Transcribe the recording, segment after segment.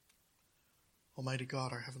Almighty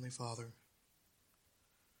God, our Heavenly Father,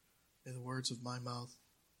 may the words of my mouth,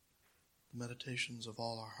 the meditations of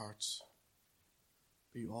all our hearts,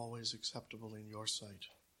 be always acceptable in your sight,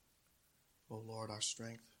 O Lord, our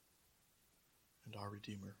strength and our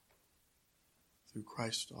Redeemer. Through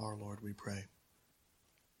Christ our Lord we pray.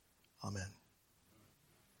 Amen.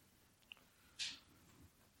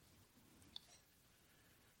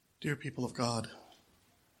 Dear people of God,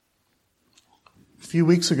 a few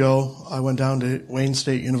weeks ago, I went down to Wayne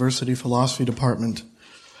State University Philosophy Department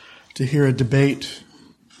to hear a debate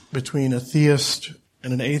between a theist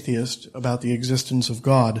and an atheist about the existence of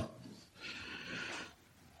God.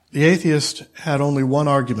 The atheist had only one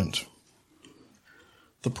argument: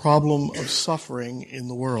 the problem of suffering in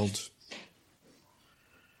the world.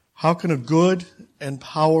 How can a good and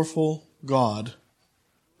powerful God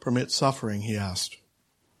permit suffering, he asked.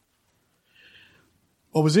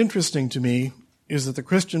 What was interesting to me is that the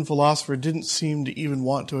Christian philosopher didn't seem to even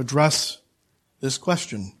want to address this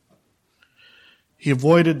question. He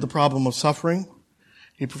avoided the problem of suffering.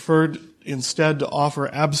 He preferred instead to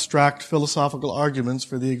offer abstract philosophical arguments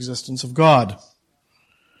for the existence of God.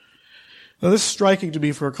 Now, this is striking to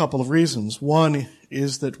me for a couple of reasons. One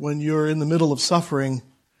is that when you're in the middle of suffering,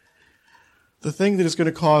 the thing that is going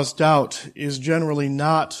to cause doubt is generally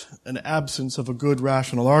not an absence of a good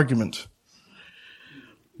rational argument.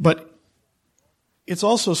 But it's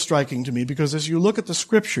also striking to me because as you look at the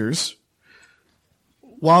scriptures,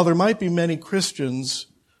 while there might be many Christians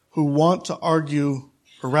who want to argue,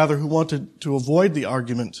 or rather who want to avoid the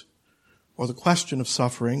argument or the question of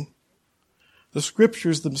suffering, the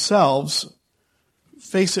scriptures themselves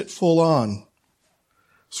face it full on.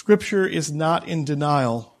 Scripture is not in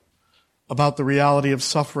denial about the reality of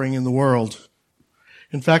suffering in the world.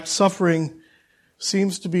 In fact, suffering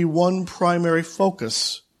seems to be one primary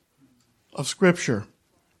focus of Scripture.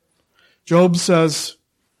 Job says,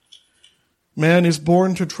 "Man is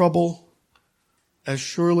born to trouble as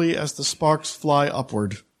surely as the sparks fly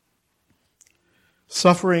upward."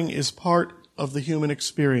 Suffering is part of the human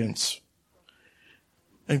experience.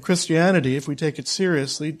 And Christianity, if we take it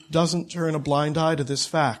seriously, doesn't turn a blind eye to this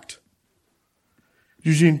fact.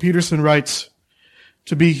 Eugene Peterson writes,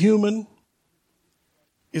 "To be human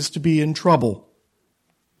is to be in trouble."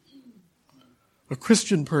 A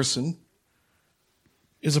Christian person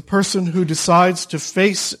is a person who decides to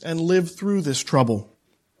face and live through this trouble.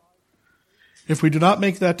 If we do not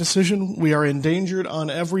make that decision, we are endangered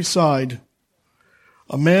on every side.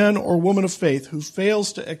 A man or woman of faith who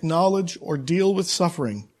fails to acknowledge or deal with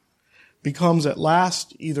suffering becomes at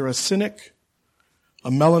last either a cynic,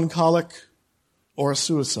 a melancholic, or a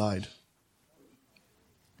suicide.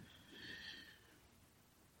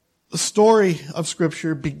 The story of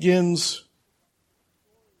Scripture begins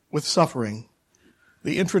with suffering,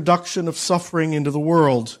 the introduction of suffering into the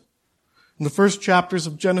world. In the first chapters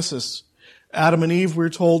of Genesis, Adam and Eve, we're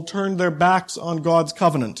told, turned their backs on God's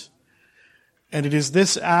covenant. And it is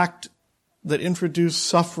this act that introduced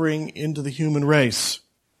suffering into the human race.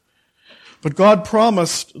 But God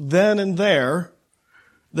promised then and there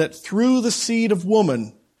that through the seed of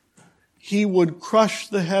woman, he would crush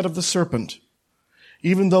the head of the serpent.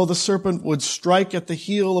 Even though the serpent would strike at the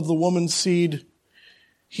heel of the woman's seed,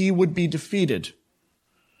 he would be defeated.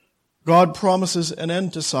 God promises an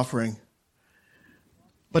end to suffering.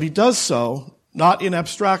 But he does so not in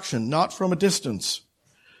abstraction, not from a distance.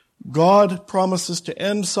 God promises to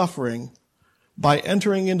end suffering by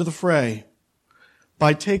entering into the fray,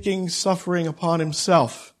 by taking suffering upon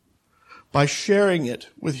himself, by sharing it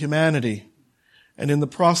with humanity. And in the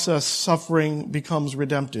process, suffering becomes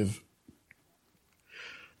redemptive.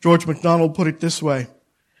 George MacDonald put it this way: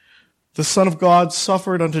 "The Son of God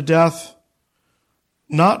suffered unto death,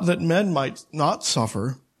 not that men might not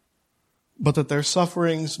suffer, but that their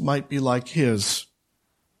sufferings might be like his,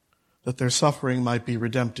 that their suffering might be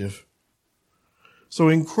redemptive." So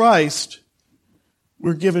in Christ,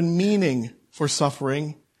 we're given meaning for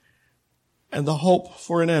suffering and the hope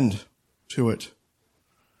for an end to it.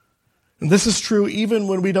 And this is true even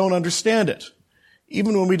when we don't understand it,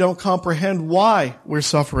 even when we don't comprehend why we're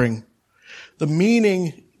suffering. The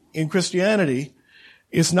meaning in Christianity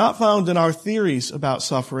is not found in our theories about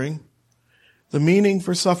suffering. The meaning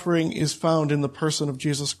for suffering is found in the person of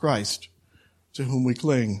Jesus Christ, to whom we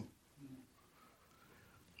cling.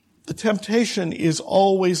 The temptation is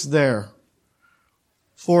always there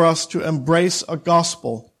for us to embrace a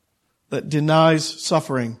gospel that denies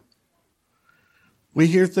suffering. We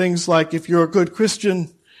hear things like, if you're a good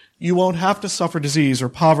Christian, you won't have to suffer disease or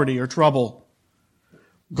poverty or trouble.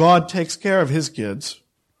 God takes care of his kids.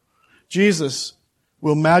 Jesus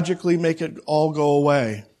will magically make it all go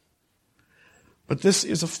away. But this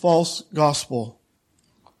is a false gospel.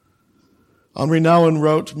 Henri Nouwen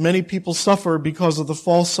wrote, "Many people suffer because of the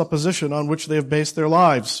false supposition on which they have based their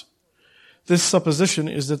lives. This supposition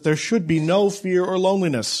is that there should be no fear or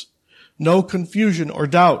loneliness, no confusion or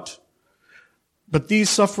doubt. But these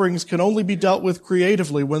sufferings can only be dealt with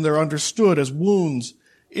creatively when they're understood as wounds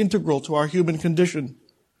integral to our human condition.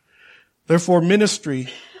 Therefore, ministry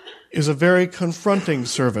is a very confronting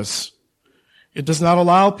service. It does not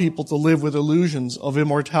allow people to live with illusions of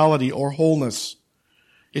immortality or wholeness.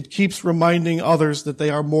 It keeps reminding others that they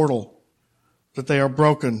are mortal, that they are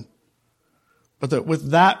broken, but that with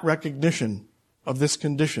that recognition of this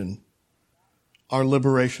condition, our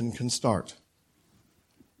liberation can start."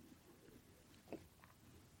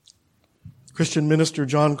 Christian minister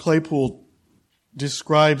John Claypool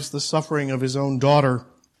describes the suffering of his own daughter,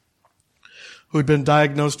 who had been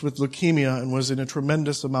diagnosed with leukemia and was in a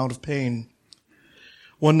tremendous amount of pain.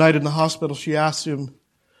 One night in the hospital, she asked him,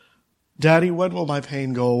 "Daddy, when will my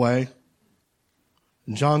pain go away?"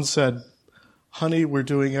 And John said, "Honey, we're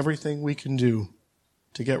doing everything we can do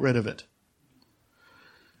to get rid of it."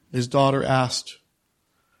 His daughter asked,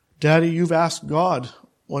 "Daddy, you've asked God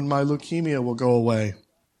when my leukemia will go away.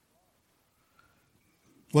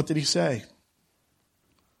 What did he say?"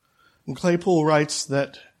 And Claypool writes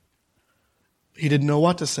that he didn't know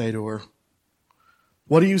what to say to her.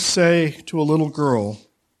 What do you say to a little girl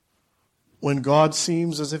when God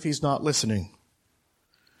seems as if he's not listening?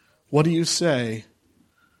 What do you say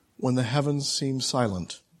when the heavens seem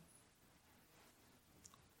silent?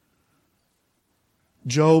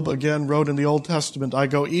 Job again wrote in the Old Testament, "I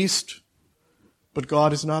go east, but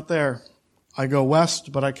God is not there. I go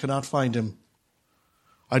west, but I cannot find him.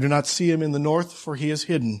 I do not see him in the north, for he is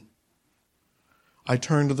hidden. I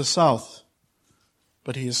turn to the south,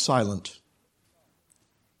 but he is silent."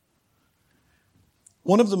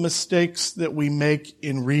 One of the mistakes that we make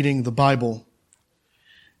in reading the Bible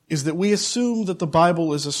is that we assume that the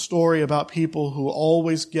Bible is a story about people who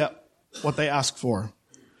always get what they ask for,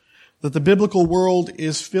 that the biblical world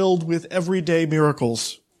is filled with everyday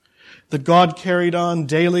miracles, that God carried on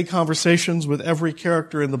daily conversations with every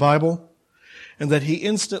character in the Bible, and that he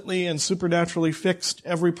instantly and supernaturally fixed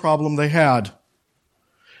every problem they had.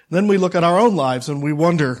 Then we look at our own lives and we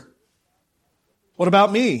wonder, what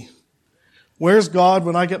about me? Where's God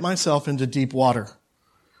when I get myself into deep water?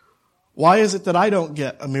 Why is it that I don't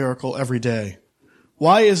get a miracle every day?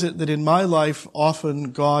 Why is it that in my life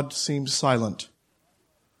often God seems silent?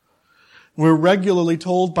 We're regularly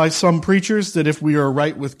told by some preachers that if we are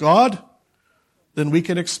right with God, then we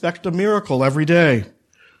can expect a miracle every day.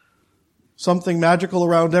 Something magical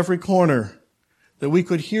around every corner, that we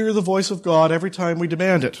could hear the voice of God every time we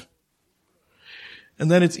demand it. And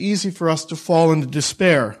then it's easy for us to fall into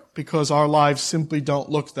despair because our lives simply don't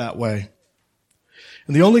look that way.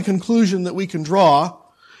 And the only conclusion that we can draw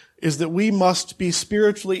is that we must be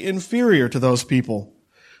spiritually inferior to those people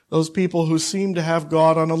who seem to have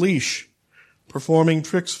God on a leash, performing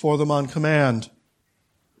tricks for them on command.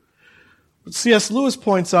 But C.S. Lewis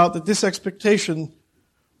points out that this expectation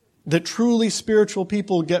that truly spiritual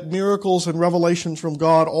people get miracles and revelations from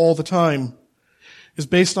God all the time is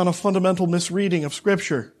based on a fundamental misreading of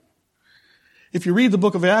Scripture. If you read the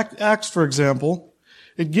book of Acts, for example,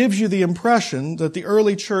 it gives you the impression that the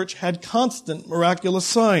early church had constant miraculous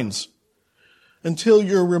signs, until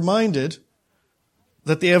you're reminded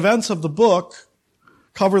that the events of the book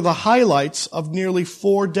cover the highlights of nearly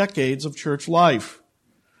 4 decades of church life,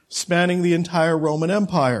 spanning the entire Roman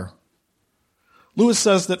Empire. Lewis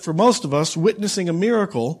says that for most of us, witnessing a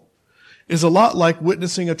miracle is a lot like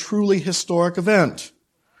witnessing a truly historic event,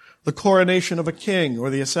 the coronation of a king or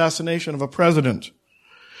the assassination of a president.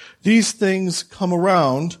 These things come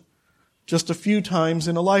around just a few times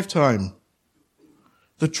in a lifetime.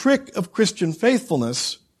 The trick of Christian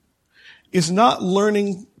faithfulness is not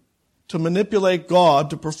learning to manipulate God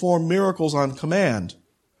to perform miracles on command.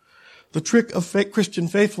 The trick of Christian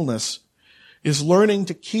faithfulness is learning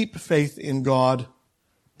to keep faith in God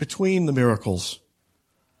between the miracles,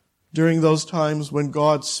 during those times when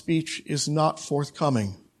God's speech is not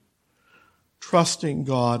forthcoming, trusting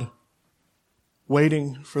God,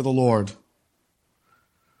 waiting for the Lord.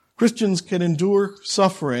 Christians can endure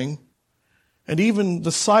suffering and even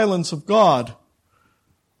the silence of God,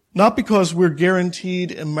 not because we're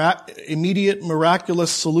guaranteed immediate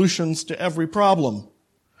miraculous solutions to every problem.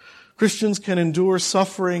 Christians can endure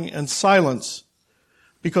suffering and silence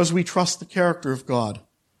because we trust the character of God,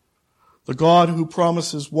 the God who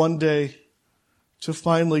promises one day to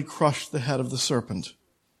finally crush the head of the serpent.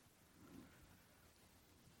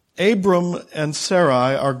 Abram and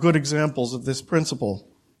Sarai are good examples of this principle.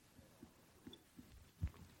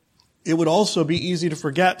 it would also be easy to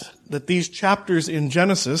forget that these chapters in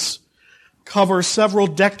Genesis cover several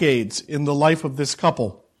decades in the life of this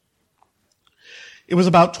couple. It was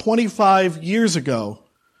about 25 years ago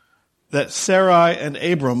that Sarai and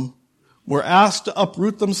Abram were asked to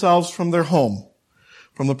uproot themselves from their home,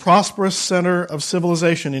 from the prosperous center of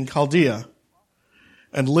civilization in Chaldea,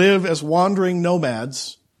 and live as wandering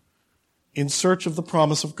nomads in search of the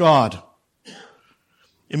promise of God.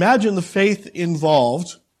 Imagine the faith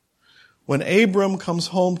involved when Abram comes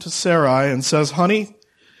home to Sarai and says, "Honey,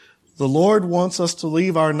 the Lord wants us to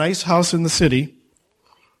leave our nice house in the city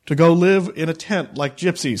to go live in a tent like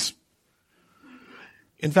gypsies.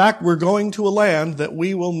 In fact, we're going to a land that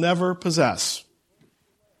we will never possess."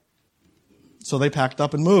 So they packed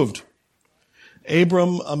up and moved.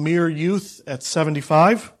 Abram, a mere youth at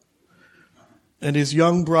 75, and his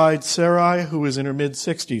young bride Sarai, who is in her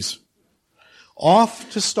mid-60s, off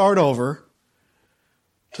to start over,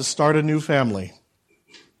 to start a new family.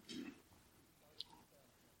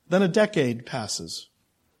 Then a decade passes.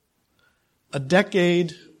 A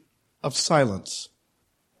decade of silence.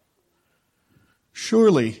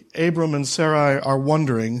 Surely Abram and Sarai are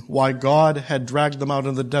wondering why God had dragged them out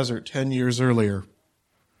in the desert 10 years earlier.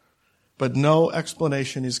 But no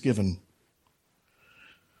explanation is given.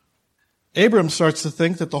 Abram starts to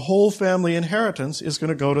think that the whole family inheritance is going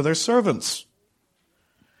to go to their servants.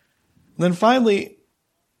 And then finally,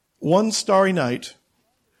 one starry night,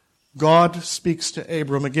 God speaks to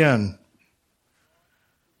Abram again.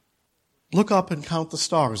 "Look up and count the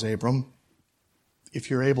stars, Abram, if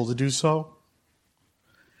you're able to do so.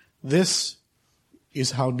 This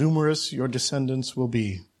is how numerous your descendants will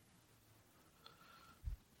be."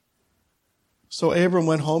 So Abram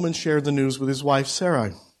went home and shared the news with his wife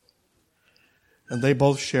Sarai. And they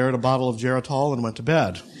both shared a bottle of Geritol and went to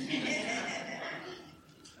bed.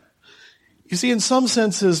 You see, in some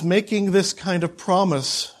senses, making this kind of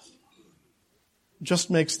promise just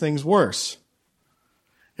makes things worse.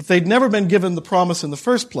 If they'd never been given the promise in the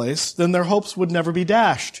first place, then their hopes would never be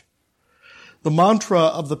dashed. The mantra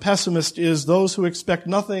of the pessimist is, those who expect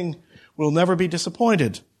nothing will never be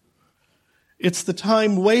disappointed. It's the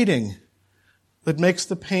time waiting that makes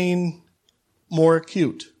the pain more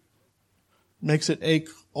acute, makes it ache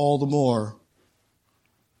all the more.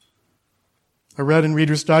 I read in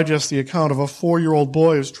Reader's Digest the account of a 4-year-old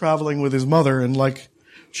boy who's traveling with his mother, and like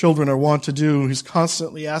children are wont to do, he's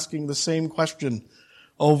constantly asking the same question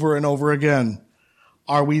over and over again.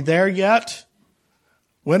 Are we there yet?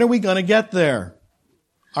 When are we going to get there?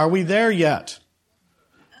 Are we there yet?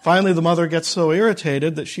 Finally, the mother gets so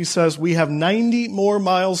irritated that she says, "We have 90 more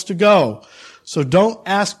miles to go, so don't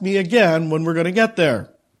ask me again when we're going to get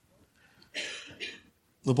there."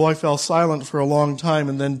 The boy fell silent for a long time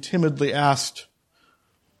and then timidly asked,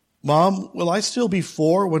 "Mom, will I still be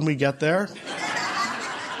 4 when we get there?"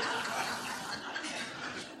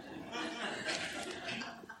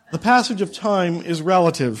 The passage of time is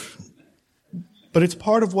relative, but it's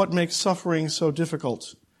part of what makes suffering so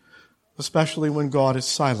difficult, especially when God is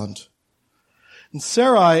silent. And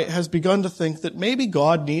Sarai has begun to think that maybe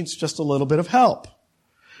God needs just a little bit of help.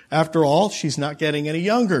 After all, she's not getting any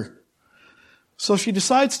younger. So she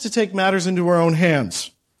decides to take matters into her own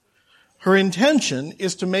hands. Her intention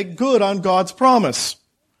is to make good on God's promise.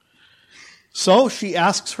 So she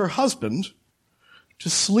asks her husband to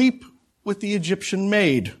sleep with the Egyptian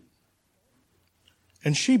maid.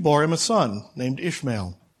 And she bore him a son named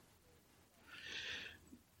Ishmael.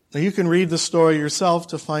 Now you can read the story yourself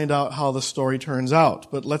to find out how the story turns out,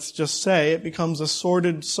 but let's just say it becomes a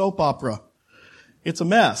sordid soap opera. It's a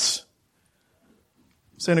mess.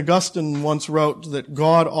 St. Augustine once wrote that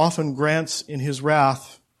God often grants in his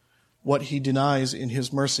wrath what he denies in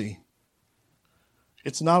his mercy.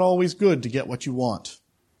 It's not always good to get what you want,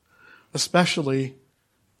 especially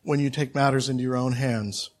when you take matters into your own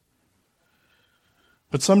hands.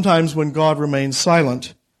 But sometimes when God remains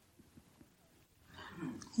silent,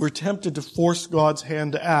 we're tempted to force God's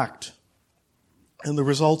hand to act, and the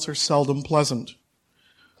results are seldom pleasant.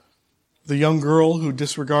 The young girl who,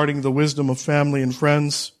 disregarding the wisdom of family and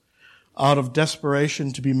friends, out of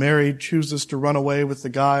desperation to be married, chooses to run away with the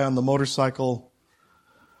guy on the motorcycle.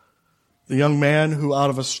 The young man who, out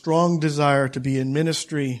of a strong desire to be in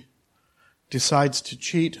ministry, decides to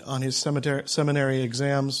cheat on his seminary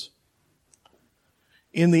exams.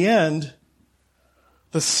 In the end,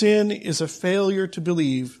 the sin is a failure to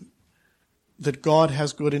believe that God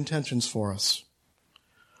has good intentions for us.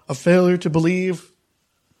 A failure to believe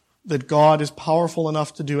that God is powerful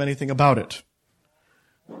enough to do anything about it,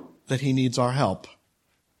 that he needs our help.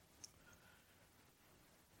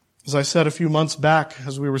 As I said a few months back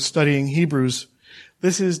as we were studying Hebrews,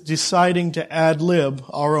 This is deciding to ad-lib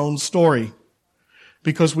our own story,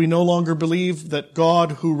 because we no longer believe that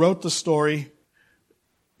God, who wrote the story,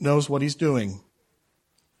 knows what he's doing.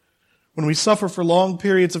 When we suffer for long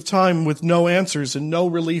periods of time with no answers and no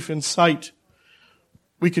relief in sight,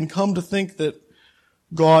 we can come to think that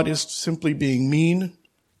God is simply being mean,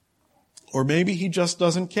 or maybe he just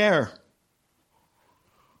doesn't care.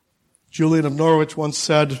 Julian of Norwich once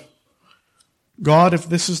said, "God, if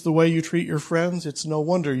this is the way you treat your friends, it's no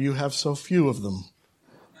wonder you have so few of them."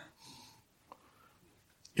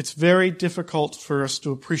 It's very difficult for us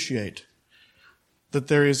to appreciate that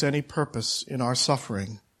there is any purpose in our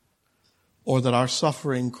suffering, or that our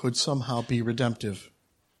suffering could somehow be redemptive.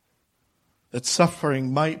 That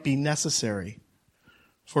suffering might be necessary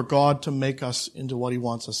for God to make us into what he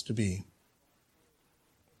wants us to be.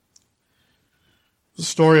 The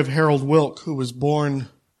story of Harold Wilk, who was born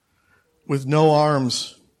with no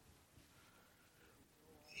arms.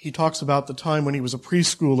 He talks about the time when he was a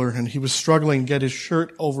preschooler and he was struggling to get his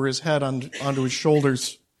shirt over his head onto his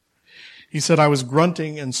shoulders. He said, "I was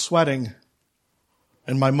grunting and sweating,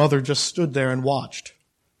 and my mother just stood there and watched."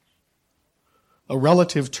 A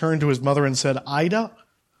relative turned to his mother and said, "Ida,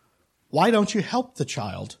 why don't you help the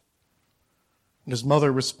child?" And his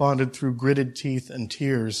mother responded through gritted teeth and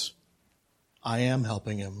tears, "I am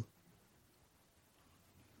helping him."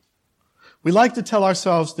 We like to tell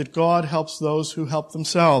ourselves that God helps those who help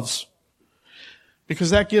themselves, because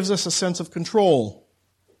that gives us a sense of control,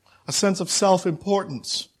 a sense of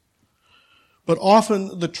self-importance. But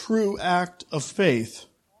often the true act of faith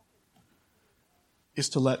is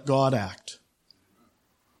to let God act.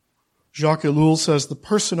 Jacques Ellul says the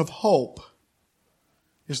person of hope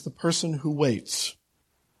is the person who waits,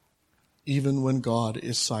 even when God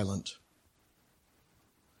is silent.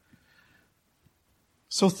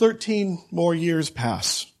 So 13 more years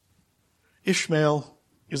pass. Ishmael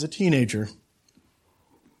is a teenager.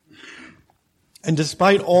 And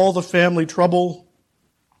despite all the family trouble,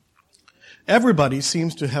 everybody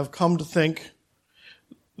seems to have come to think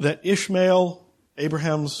that Ishmael,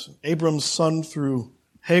 Abram's son through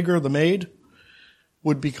Hagar the maid,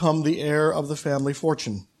 would become the heir of the family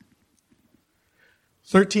fortune.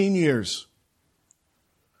 13 years.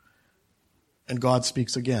 And God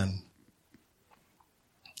speaks again.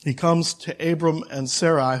 He comes to Abram and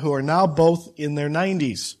Sarai, who are now both in their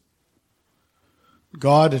 90s.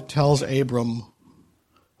 God tells Abram,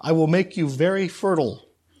 "I will make you very fertile.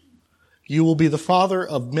 You will be the father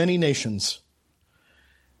of many nations."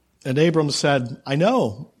 And Abram said, "I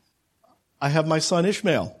know. I have my son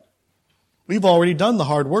Ishmael. We've already done the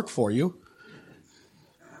hard work for you."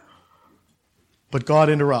 But God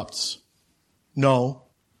interrupts. "No,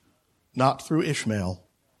 not through Ishmael.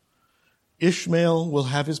 Ishmael will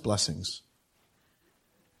have his blessings.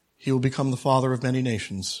 He will become the father of many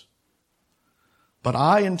nations. But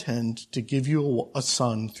I intend to give you a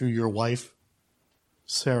son through your wife,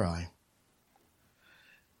 Sarai.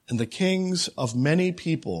 And the kings of many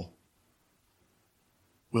people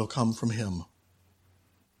will come from him."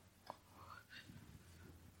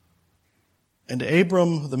 And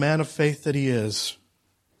Abram, the man of faith that he is,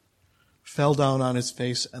 fell down on his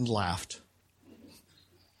face and laughed.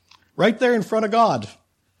 Right there in front of God.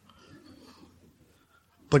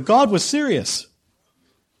 But God was serious.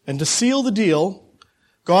 And to seal the deal,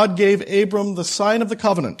 God gave Abram the sign of the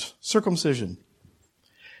covenant, circumcision.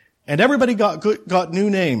 And everybody got new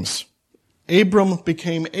names. Abram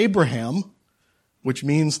became Abraham, which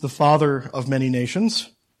means the father of many nations.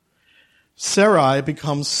 Sarai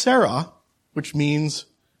becomes Sarah, which means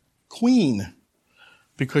queen,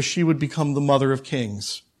 because she would become the mother of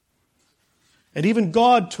kings. And even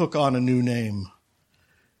God took on a new name.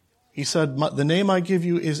 He said, "The name I give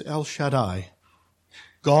you is El Shaddai,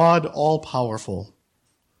 God all-powerful,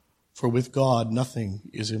 for with God nothing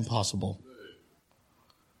is impossible."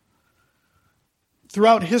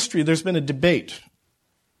 Throughout history, there's been a debate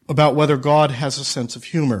about whether God has a sense of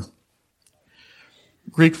humor.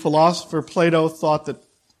 Greek philosopher Plato thought that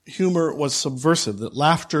humor was subversive, that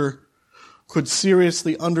laughter could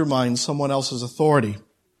seriously undermine someone else's authority.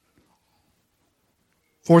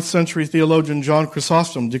 4th century theologian John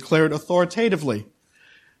Chrysostom declared authoritatively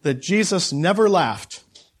that Jesus never laughed,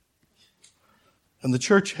 and the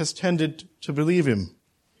church has tended to believe him.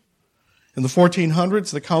 In the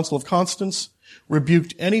 1400s, the Council of Constance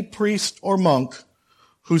rebuked any priest or monk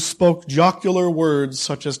who spoke jocular words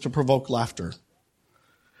such as to provoke laughter.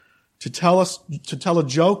 To tell a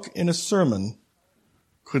joke in a sermon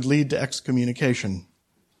could lead to excommunication.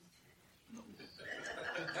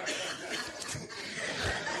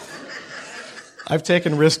 I've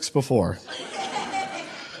taken risks before.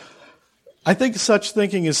 I think such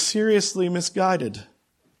thinking is seriously misguided.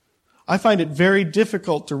 I find it very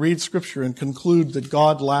difficult to read Scripture and conclude that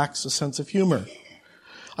God lacks a sense of humor.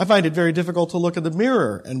 I find it very difficult to look in the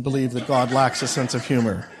mirror and believe that God lacks a sense of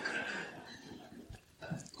humor.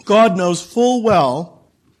 God knows full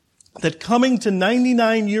well that coming to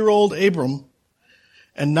 99-year-old Abram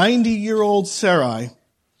and 90-year-old Sarai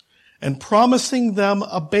and promising them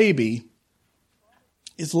a baby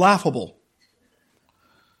is laughable.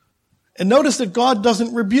 And notice that God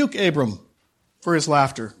doesn't rebuke Abram for his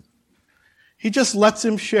laughter. He just lets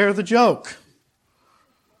him share the joke.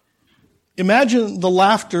 Imagine the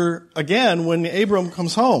laughter again when Abram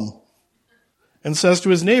comes home and says to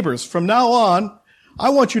his neighbors, "From now on, I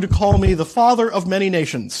want you to call me the father of many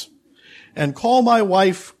nations and call my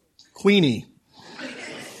wife Queenie."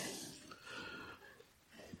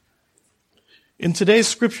 In today's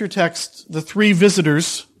scripture text, the three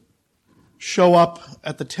visitors show up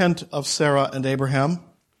at the tent of Sarah and Abraham.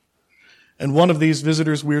 And one of these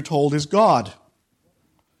visitors, we're told, is God.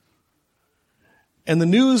 And the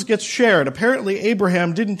news gets shared. Apparently,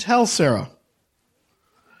 Abraham didn't tell Sarah.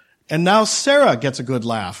 And now Sarah gets a good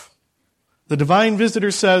laugh. The divine visitor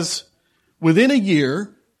says, "Within a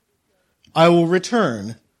year, I will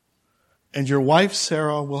return, and your wife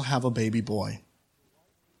Sarah will have a baby boy."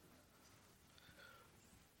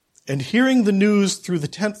 And hearing the news through the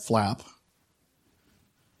tent flap,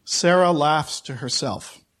 Sarah laughs to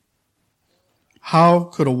herself. How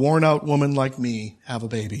could a worn-out woman like me have a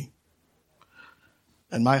baby?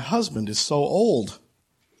 And my husband is so old.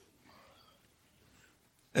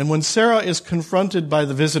 And when Sarah is confronted by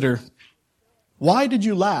the visitor, "Why did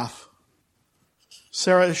you laugh?"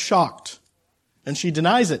 Sarah is shocked, and she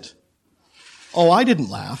denies it. "Oh, I didn't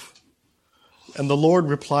laugh." And the Lord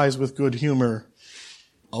replies with good humor,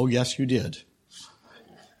 "Oh, yes, you did."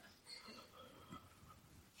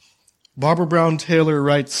 Barbara Brown Taylor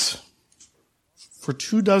writes, "For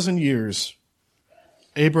 24 years,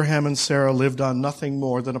 Abraham and Sarah lived on nothing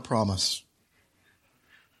more than a promise.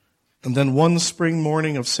 And then one spring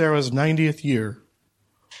morning of Sarah's 90th year,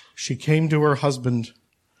 she came to her husband,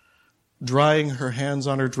 drying her hands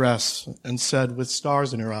on her dress, and said with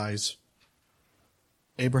stars in her eyes,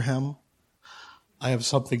 'Abraham, I have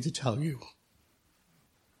something to tell you.'"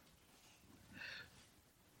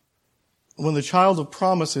 When the child of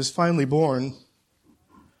promise is finally born,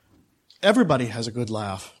 everybody has a good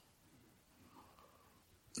laugh.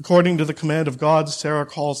 According to the command of God, Sarah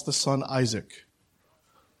calls the son Isaac,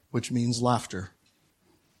 which means laughter.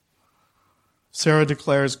 Sarah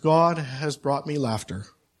declares, "God has brought me laughter,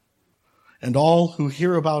 and all who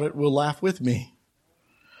hear about it will laugh with me.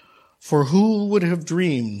 For who would have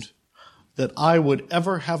dreamed that I would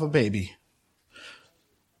ever have a baby?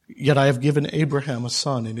 Yet I have given Abraham a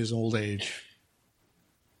son in his old age."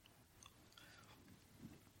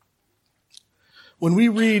 When we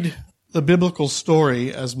read the biblical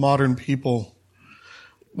story as modern people,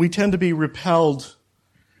 we tend to be repelled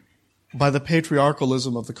by the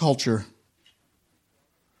patriarchalism of the culture.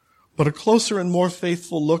 But a closer and more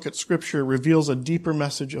faithful look at Scripture reveals a deeper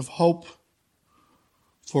message of hope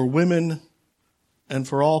for women and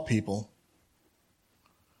for all people.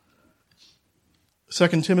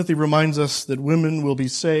 2 Timothy reminds us that women will be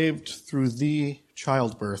saved through the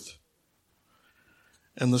childbirth.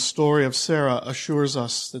 And the story of Sarah assures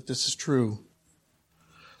us that this is true.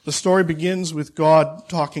 The story begins with God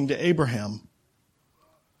talking to Abraham.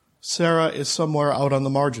 Sarah is somewhere out on the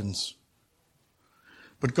margins.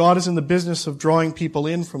 But God is in the business of drawing people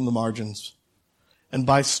in from the margins. And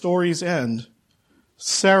by story's end,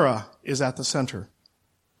 Sarah is at the center.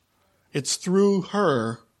 It's through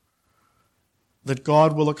her that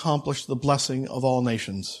God will accomplish the blessing of all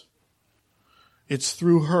nations. It's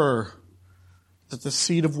through her that the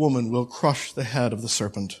seed of woman will crush the head of the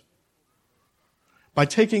serpent. By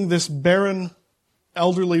taking this barren,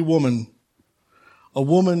 elderly woman, a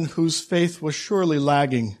woman whose faith was surely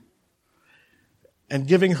lagging, and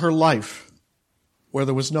giving her life where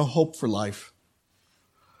there was no hope for life,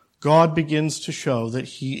 God begins to show that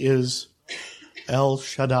he is El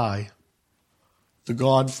Shaddai, the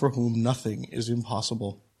God for whom nothing is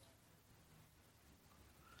impossible.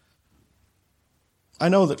 I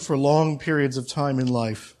know that for long periods of time in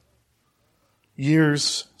life,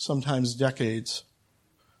 years, sometimes decades,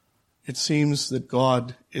 it seems that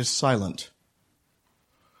God is silent.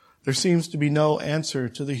 There seems to be no answer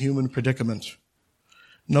to the human predicament,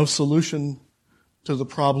 no solution to the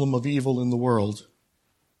problem of evil in the world.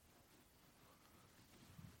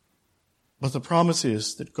 But the promise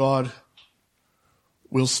is that God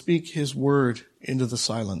will speak his word into the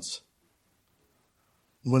silence.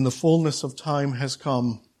 When the fullness of time has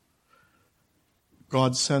come,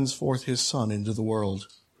 God sends forth his Son into the world.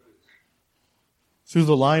 Through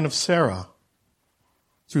the line of Sarah,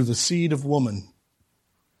 through the seed of woman,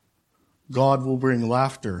 God will bring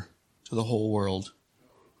laughter to the whole world.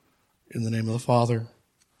 In the name of the Father,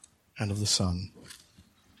 and of the Son,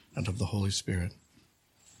 and of the Holy Spirit.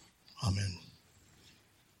 Amen.